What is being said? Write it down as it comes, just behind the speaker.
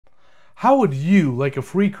How would you like a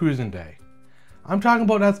free cruising day? I'm talking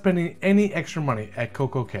about not spending any extra money at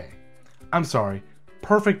CocoCay. I'm sorry,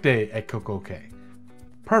 perfect day at CocoCay.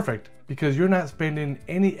 Perfect because you're not spending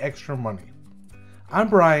any extra money. I'm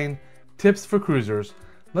Brian, Tips for Cruisers.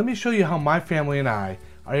 Let me show you how my family and I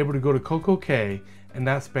are able to go to CocoCay and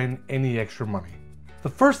not spend any extra money. The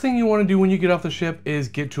first thing you want to do when you get off the ship is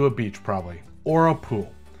get to a beach probably, or a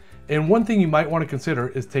pool. And one thing you might want to consider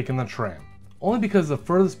is taking the tram. Only because the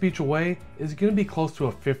furthest beach away is going to be close to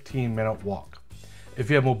a 15-minute walk. If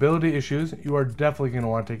you have mobility issues, you are definitely going to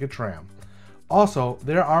want to take a tram. Also,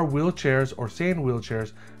 there are wheelchairs or sand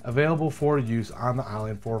wheelchairs available for use on the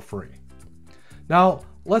island for free. Now,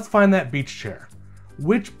 let's find that beach chair.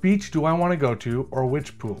 Which beach do I want to go to, or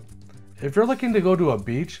which pool? If you're looking to go to a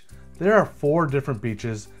beach, there are 4 different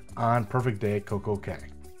beaches on Perfect Day at CocoCay.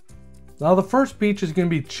 Now the first beach is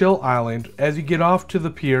going to be Chill Island as you get off to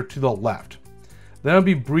the pier to the left. Then it'll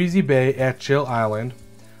be Breezy Bay at Chill Island,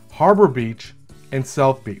 Harbor Beach, and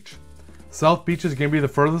South Beach. South Beach is going to be the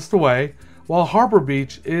furthest away, while Harbor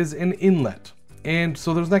Beach is an inlet. And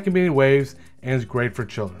so there's not going to be any waves, and it's great for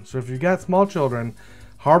children. So if you've got small children,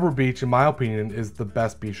 Harbor Beach, in my opinion, is the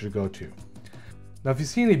best beach to go to. Now if you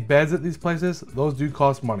see any beds at these places, those do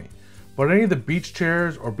cost money. But any of the beach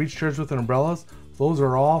chairs or beach chairs with umbrellas, those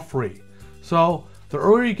are all free. So the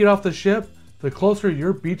earlier you get off the ship, the closer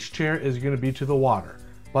your beach chair is going to be to the water.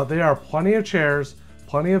 But there are plenty of chairs,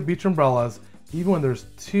 plenty of beach umbrellas, even when there's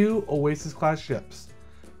 2 Oasis class ships.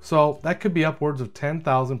 So that could be upwards of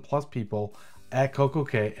 10,000 plus people at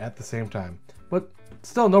CocoCay at the same time. But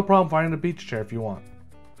still no problem finding a beach chair if you want.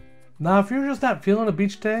 Now if you're just not feeling a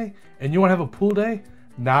beach day and you want to have a pool day,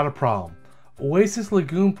 not a problem. Oasis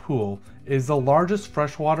Lagoon Pool is the largest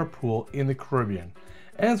freshwater pool in the Caribbean,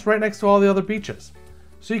 and it's right next to all the other beaches.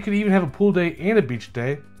 So you could even have a pool day and a beach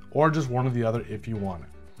day, or just one or the other if you want it.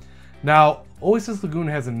 Now, Oasis Lagoon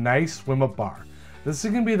has a nice swim-up bar. This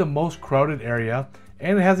is going to be the most crowded area,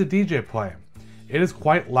 and it has a DJ playing. It is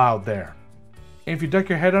quite loud there. And if you duck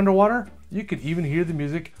your head underwater, you can even hear the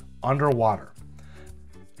music underwater.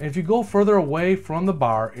 And if you go further away from the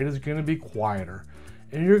bar, it is going to be quieter.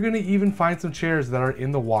 And you're going to even find some chairs that are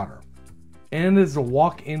in the water. And it is a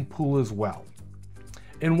walk-in pool as well.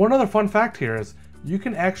 And one other fun fact here is you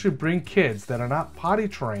can actually bring kids that are not potty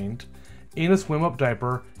trained in a swim-up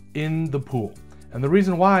diaper in the pool. And the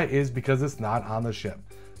reason why is because it's not on the ship.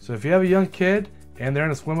 So if you have a young kid and they're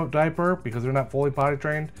in a swim-up diaper because they're not fully potty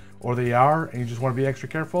trained, or they are and you just want to be extra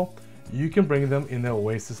careful, you can bring them in the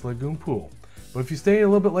Oasis Lagoon pool. But if you stay a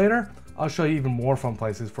little bit later, I'll show you even more fun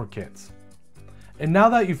places for kids. And now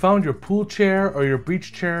that you found your pool chair or your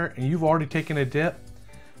beach chair and you've already taken a dip,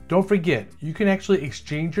 don't forget, you can actually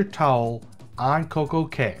exchange your towel on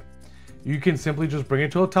CocoCay. You can simply just bring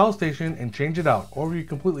it to a towel station and change it out. Or if you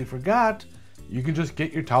completely forgot, you can just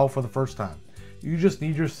get your towel for the first time. You just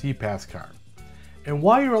need your SeaPass card. And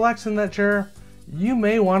while you're relaxing in that chair, you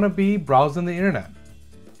may want to be browsing the internet.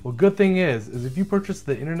 Well, good thing is if you purchase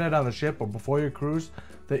the internet on the ship or before your cruise,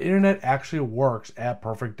 the internet actually works at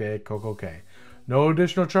Perfect Day at CocoCay. No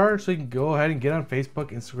additional charge, so you can go ahead and get on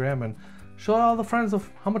Facebook, Instagram, and show all the friends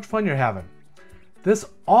of how much fun you're having. This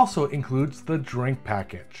also includes the drink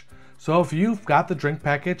package. So if you've got the drink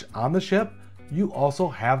package on the ship, you also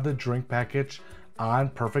have the drink package on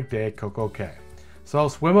Perfect Day at CocoCay. So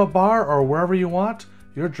swim up bar or wherever you want,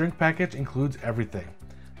 your drink package includes everything.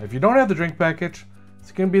 If you don't have the drink package,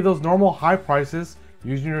 it's going to be those normal high prices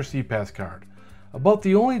using your SeaPass card. About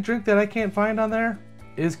the only drink that I can't find on there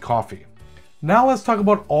is coffee. Now let's talk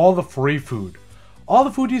about all the free food. All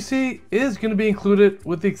the food you see is going to be included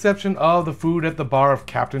with the exception of the food at the bar of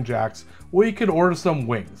Captain Jack's, where you could order some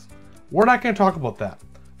wings. We're not going to talk about that.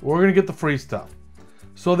 We're going to get the free stuff.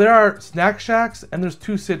 So there are snack shacks and there's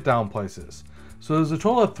 2 sit down places. So there's a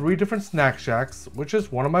total of 3 different snack shacks, which is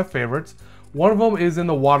one of my favorites. One of them is in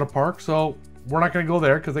the water park, so we're not going to go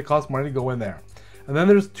there because it costs money to go in there. And then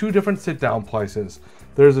there's 2 different sit down places.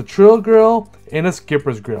 There's a Trill Grill and a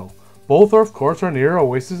Skipper's Grill. Both are, of course, are near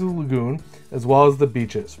Oasis Lagoon as well as the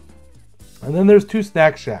beaches. And then there's 2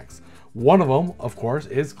 snack shacks. One of them, of course,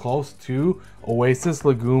 is close to Oasis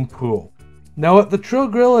Lagoon Pool. Now at the Trill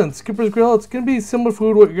Grill and Skipper's Grill, it's going to be similar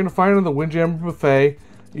food what you're going to find on the Windjammer Buffet.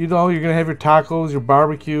 You know, you're going to have your tacos, your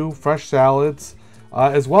barbecue, fresh salads,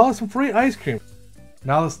 as well as some free ice cream.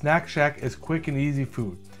 Now the Snack Shack is quick and easy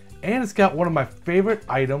food. And it's got one of my favorite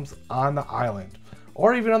items on the island,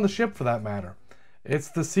 or even on the ship for that matter. It's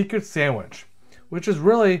the Secret Sandwich, which is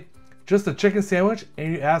really just a chicken sandwich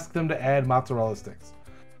and you ask them to add mozzarella sticks.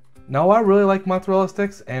 Now I really like mozzarella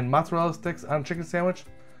sticks, and mozzarella sticks on a chicken sandwich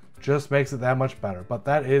just makes it that much better. But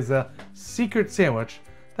that is a secret sandwich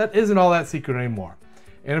that isn't all that secret anymore.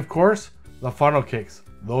 And of course, the funnel cakes.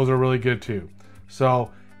 Those are really good too.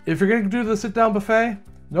 So if you're gonna do the sit down buffet,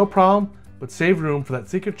 no problem, but save room for that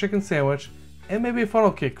secret chicken sandwich and maybe a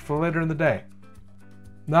funnel cake for later in the day.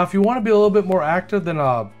 Now, if you want to be a little bit more active than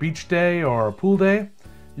a beach day or a pool day,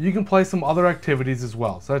 you can play some other activities as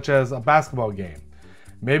well, such as a basketball game.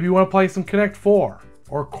 Maybe you want to play some Connect 4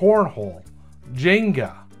 or Cornhole,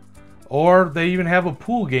 Jenga, or they even have a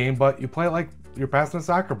pool game, but you play it like you're passing a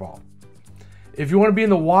soccer ball. If you want to be in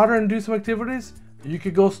the water and do some activities, you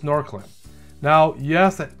could go snorkeling. Now,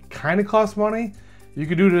 yes, that kind of costs money. You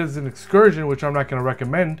could do it as an excursion, which I'm not going to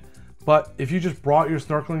recommend, but if you just brought your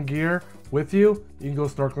snorkeling gear with you, you can go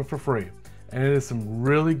snorkeling for free. And it is some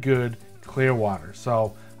really good clear water.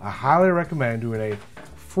 So I highly recommend doing a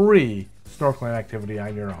free snorkeling activity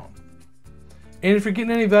on your own. And if you're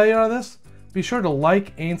getting any value out of this, be sure to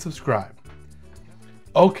like and subscribe.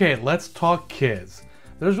 Okay, let's talk kids.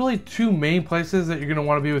 There's really two main places that you're going to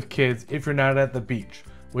want to be with kids if you're not at the beach,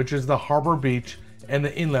 which is the harbor beach and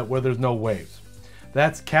the inlet where there's no waves.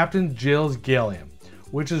 That's Captain Jill's Galleon,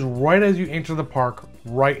 which is right as you enter the park,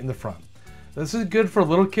 right in the front. This is good for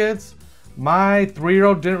little kids. My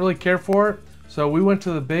 3-year-old didn't really care for it, so we went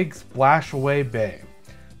to the big Splashaway Bay.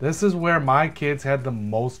 This is where my kids had the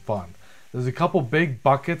most fun. There's a couple big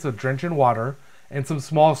buckets of drenching water and some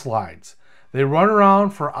small slides. They run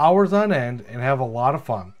around for hours on end and have a lot of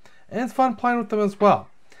fun. And it's fun playing with them as well.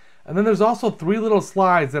 And then there's also 3 little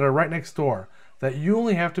slides that are right next door that you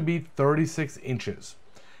only have to be 36 inches.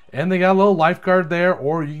 And they got a little lifeguard there,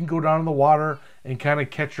 or you can go down in the water and kind of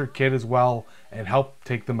catch your kid as well and help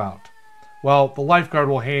take them out. Well, the lifeguard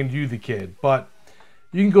will hand you the kid, but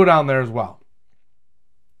you can go down there as well.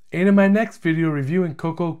 And in my next video reviewing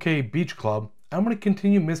CocoCay Beach Club, I'm going to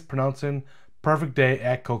continue mispronouncing Perfect Day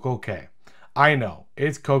at CocoCay. I know,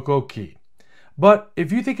 it's CocoCay. But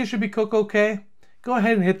if you think it should be CocoCay, go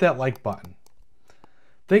ahead and hit that like button.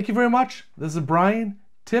 Thank you very much. This is Brian,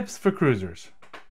 Tips for Cruisers.